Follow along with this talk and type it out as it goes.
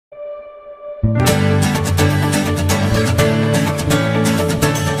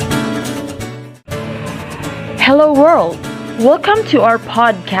Hello world! Welcome to our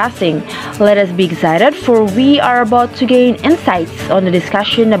podcasting. Let us be excited for we are about to gain insights on the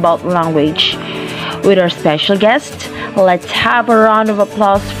discussion about language. With our special guest, let's have a round of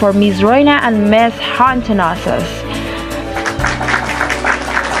applause for Ms. Roina and Ms. Hontonosas.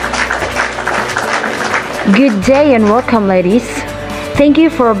 Good day and welcome, ladies. Thank you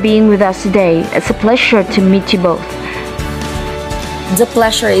for being with us today. It's a pleasure to meet you both. The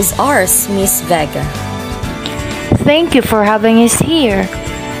pleasure is ours, Miss Vega. Thank you for having us here.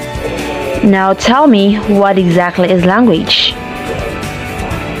 Now tell me, what exactly is language?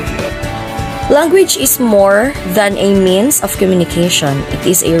 Language is more than a means of communication. It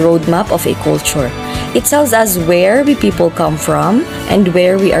is a roadmap of a culture. It tells us where we people come from and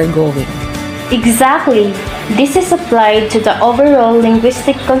where we are going. Exactly. This is applied to the overall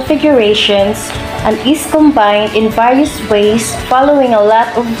linguistic configurations and is combined in various ways following a lot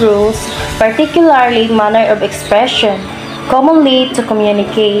of rules, particularly manner of expression, commonly to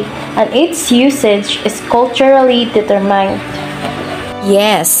communicate, and its usage is culturally determined.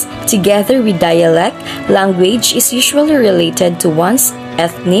 Yes, together with dialect, language is usually related to one's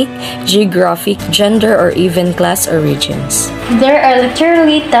ethnic, geographic, gender, or even class origins. There are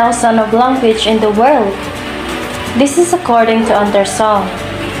literally thousands of languages in the world. This is according to Anderson.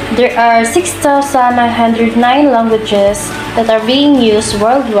 There are 6,909 languages that are being used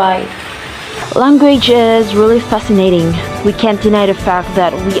worldwide. Language is really fascinating. We can't deny the fact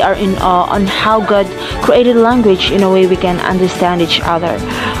that we are in awe on how God created language in a way we can understand each other.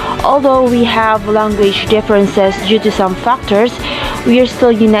 Although we have language differences due to some factors, we are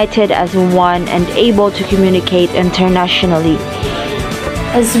still united as one and able to communicate internationally.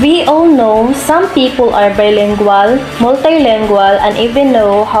 As we all know, some people are bilingual, multilingual, and even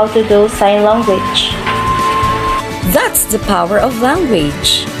know how to do sign language. That's the power of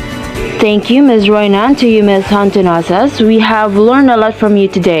language. Thank you, Ms. Roina, and to you, Ms. Hontonosas. We have learned a lot from you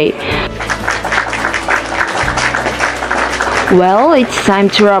today. Well, it's time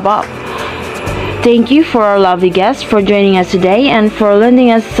to wrap up. Thank you for our lovely guests for joining us today and for lending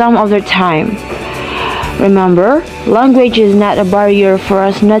us some of their time. Remember, language is not a barrier for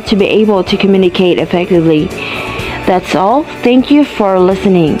us not to be able to communicate effectively. That's all. Thank you for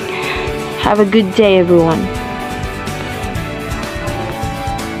listening. Have a good day, everyone.